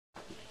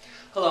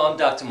Hello, I'm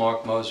Dr.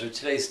 Marc Moser.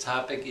 Today's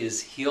topic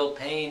is heel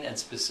pain and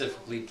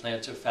specifically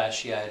plantar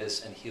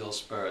fasciitis and heel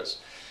spurs.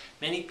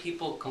 Many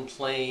people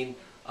complain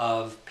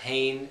of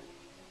pain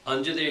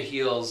under their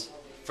heels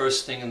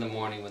first thing in the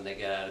morning when they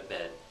get out of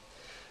bed.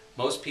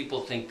 Most people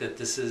think that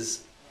this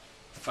is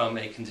from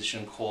a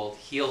condition called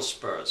heel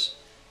spurs.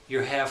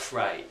 You're half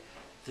right.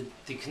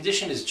 The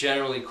condition is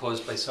generally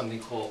caused by something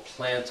called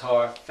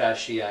plantar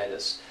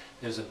fasciitis.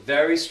 There's a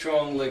very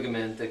strong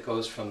ligament that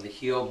goes from the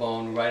heel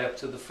bone right up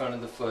to the front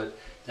of the foot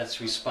that's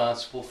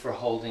responsible for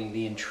holding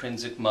the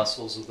intrinsic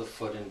muscles of the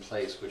foot in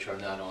place, which are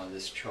not on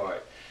this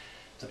chart.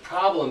 The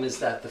problem is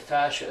that the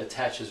fascia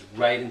attaches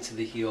right into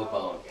the heel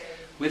bone.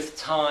 With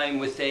time,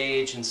 with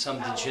age, and some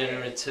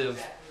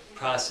degenerative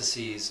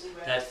processes,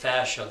 that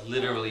fascia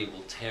literally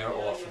will tear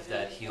off of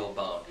that heel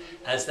bone.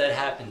 As that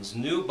happens,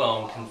 new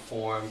bone can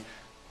form,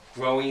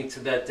 growing into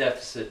that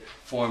deficit,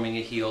 forming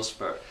a heel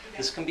spur.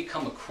 This can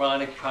become a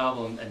chronic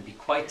problem and be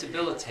quite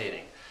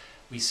debilitating.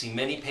 We see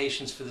many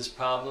patients for this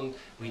problem.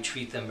 We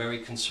treat them very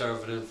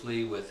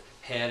conservatively with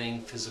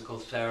padding, physical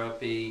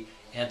therapy,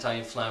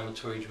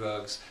 anti-inflammatory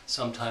drugs,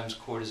 sometimes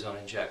cortisone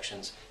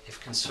injections.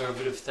 If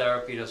conservative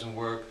therapy doesn't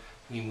work,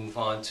 we move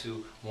on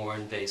to more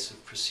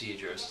invasive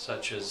procedures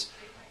such as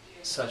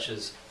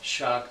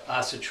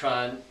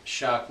oscillotron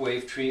shock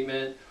wave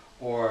treatment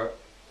or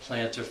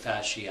plantar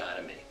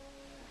fasciotomy.